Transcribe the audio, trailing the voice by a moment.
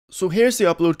So here's the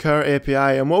Uploadcare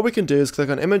API, and what we can do is click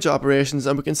on image operations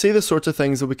and we can see the sorts of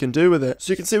things that we can do with it.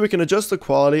 So you can see we can adjust the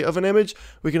quality of an image,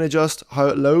 we can adjust how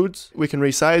it loads, we can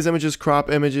resize images, crop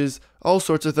images, all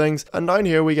sorts of things. And down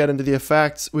here we get into the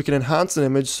effects. We can enhance an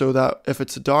image so that if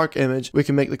it's a dark image, we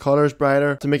can make the colors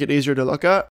brighter to make it easier to look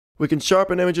at. We can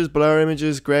sharpen images, blur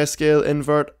images, grayscale,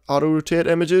 invert, auto-rotate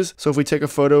images. So if we take a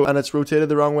photo and it's rotated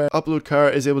the wrong way,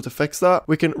 Uploadcare is able to fix that.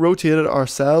 We can rotate it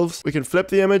ourselves. We can flip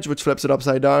the image, which flips it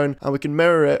upside down, and we can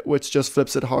mirror it, which just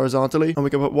flips it horizontally. And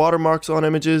we can put watermarks on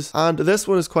images. And this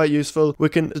one is quite useful. We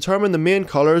can determine the main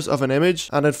colors of an image,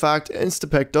 and in fact,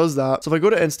 Instapic does that. So if I go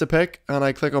to Instapic and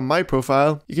I click on my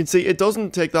profile, you can see it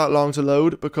doesn't take that long to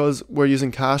load because we're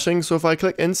using caching. So if I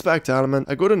click Inspect Element,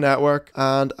 I go to Network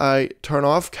and I turn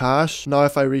off cache. Now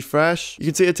if I refresh, you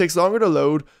can see it takes longer to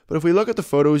load, but if we look at the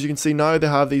photos, you can see now they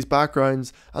have these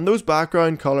backgrounds, and those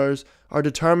background colors are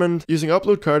determined using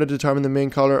Uploadcare to determine the main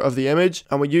color of the image,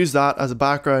 and we use that as a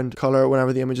background color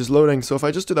whenever the image is loading. So if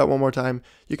I just do that one more time,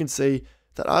 you can see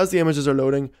that as the images are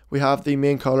loading, we have the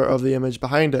main color of the image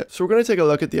behind it. So we're going to take a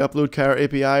look at the Uploadcare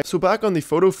API. So back on the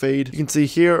photo feed, you can see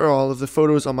here are all of the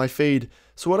photos on my feed.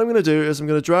 So what I'm going to do is I'm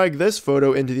going to drag this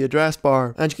photo into the address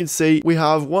bar, and you can see we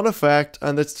have one effect,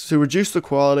 and that's to reduce the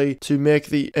quality to make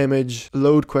the image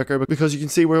load quicker, because you can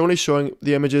see we're only showing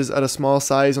the images at a small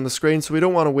size on the screen, so we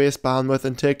don't want to waste bandwidth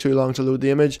and take too long to load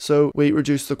the image, so we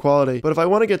reduce the quality. But if I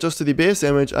want to get just to the base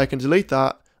image, I can delete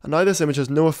that. And now this image has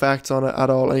no effects on it at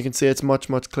all, and you can see it's much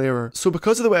clearer. So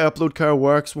because of the way Uploadcare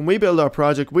works, when we build our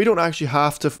project, we don't actually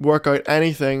have to work out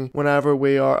anything whenever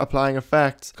we are applying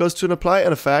effects, because to apply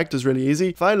an effect is really easy.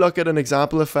 If I look at an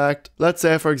example effect, let's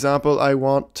say for example I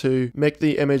want to make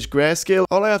the image grayscale,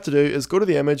 all I have to do is go to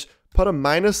the image, put a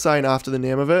minus sign after the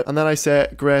name of it, and then I say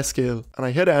grayscale, and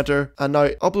I hit enter, and now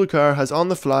Uploadcare has on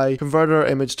the fly converted our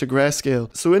image to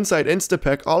grayscale. So inside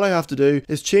Instapic, all I have to do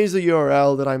is change the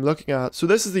URL that I'm looking at. So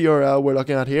this is the URL we're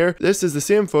looking at here. This is the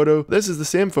same photo. This is the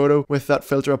same photo with that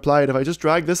filter applied. If I just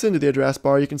drag this into the address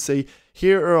bar, you can see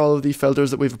here are all of the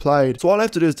filters that we've applied. So all I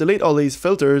have to do is delete all these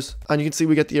filters, and you can see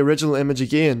we get the original image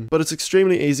again. But it's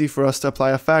extremely easy for us to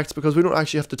apply effects because we don't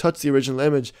actually have to touch the original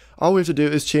image. All we have to do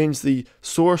is change the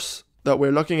source that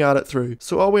we're looking at it through.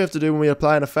 So all we have to do when we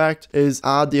apply an effect is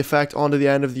add the effect onto the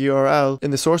end of the URL in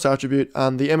the source attribute,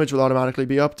 and the image will automatically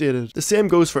be updated. The same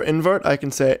goes for invert. I can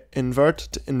say invert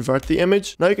to invert the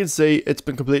image. Now you can see it's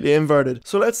been completely inverted.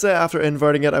 So let's say after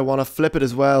inverting it, I want to flip it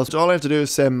as well. So all I have to do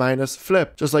is say minus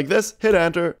flip, just like this, hit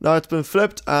enter. Now it's been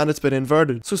flipped and it's been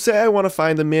inverted. So say I want to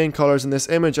find the main colors in this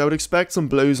image, I would expect some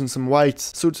blues and some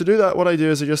whites. So to do that, what I do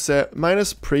is I just say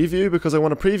minus preview, because I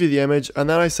want to preview the image, and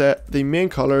then I say the main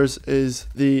colors is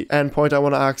the endpoint I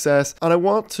want to access, and I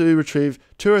want to retrieve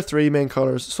 2 or 3 main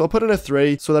colors. So I'll put in a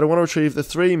 3 so that I want to retrieve the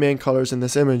 3 main colors in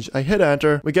this image. I hit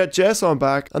enter, we get JSON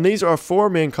back, and these are our 4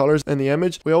 main colors in the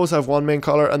image. We always have 1 main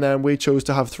color, and then we chose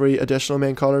to have 3 additional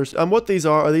main colors. And what these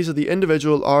are these are the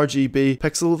individual RGB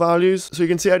pixel values. So you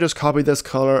can see I just copied this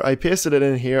color, I pasted it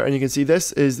in here, and you can see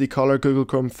this is the color Google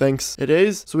Chrome thinks it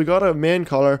is. So we got a main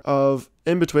color of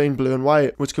in between blue and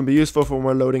white, which can be useful for when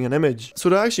we're loading an image. So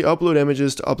to actually upload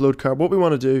images to Uploadcare, what we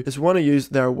want to do is we want to use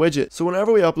their widget. So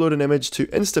whenever we upload an image to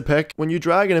Instapic, when you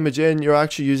drag an image in, you're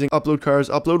actually using Uploadcare's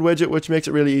upload widget, which makes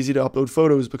it really easy to upload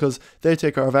photos because they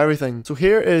take care of everything. So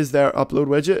here is their upload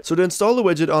widget. So to install the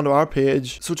widget onto our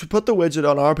page, so to put the widget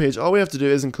on our page, all we have to do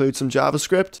is include some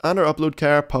JavaScript and our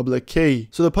Uploadcare public key.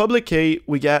 So the public key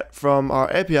we get from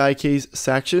our API keys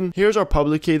section. Here's our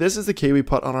public key. This is the key we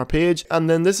put on our page, and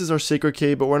then this is our secret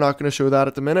key, but we're not going to show that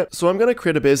at the minute. So I'm going to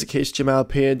create a basic HTML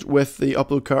page with the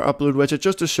Uploadcare upload widget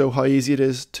just to show how easy it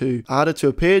is to add it to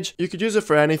a page. You could use it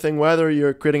for anything, whether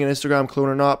you're creating an Instagram clone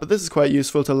or not, but this is quite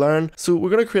useful to learn. So we're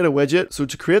going to create a widget. So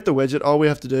to create the widget, all we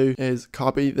have to do is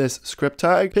copy this script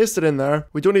tag, paste it in there.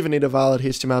 We don't even need a valid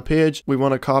HTML page. We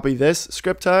want to copy this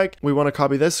script tag. We want to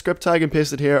copy this script tag and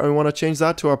paste it here, and we want to change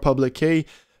that to our public key.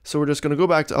 So we're just going to go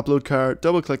back to Uploadcare,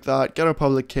 double click that, get our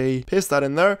public key, paste that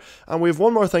in there, and we have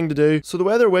one more thing to do. So the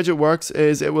way their widget works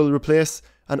is it will replace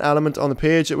an element on the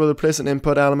page. It will replace an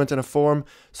input element in a form.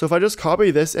 So if I just copy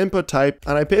this input type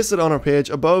and I paste it on our page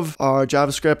above our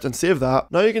JavaScript and save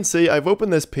that, now you can see I've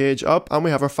opened this page up and we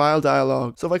have our file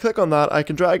dialog. So if I click on that, I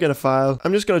can drag in a file.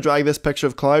 I'm just going to drag this picture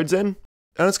of clouds in,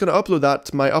 and it's going to upload that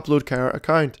to my Uploadcare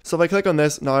account. So if I click on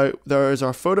this, now there is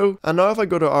our photo. And now if I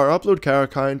go to our Uploadcare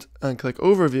account and click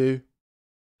overview,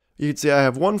 you can see I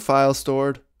have one file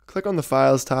stored. click on the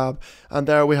Files tab, and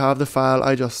there we have the file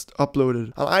I just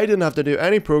uploaded. And I didn't have to do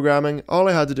any programming, all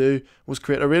I had to do was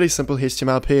create a really simple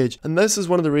HTML page. And this is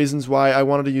one of the reasons why I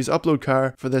wanted to use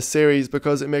Uploadcare for this series,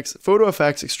 because it makes photo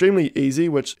effects extremely easy,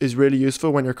 which is really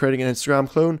useful when you're creating an Instagram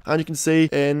clone. And you can see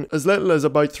in as little as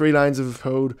about 3 lines of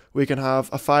code, we can have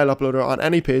a file uploader on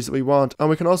any page that we want, and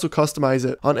we can also customize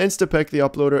it. On Instapic, the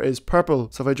uploader is purple,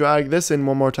 so if I drag this in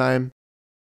one more time,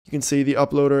 you can see the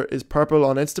uploader is purple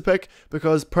on Instapic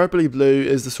because purpley blue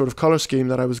is the sort of color scheme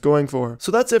that I was going for.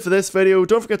 So that's it for this video.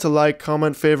 Don't forget to like,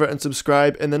 comment, favorite, and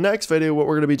subscribe. In the next video, what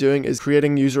we're going to be doing is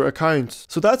creating user accounts.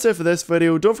 So that's it for this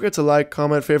video. Don't forget to like,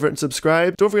 comment, favorite, and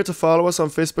subscribe. Don't forget to follow us on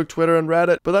Facebook, Twitter, and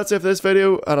Reddit. But that's it for this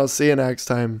video, and I'll see you next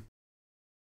time.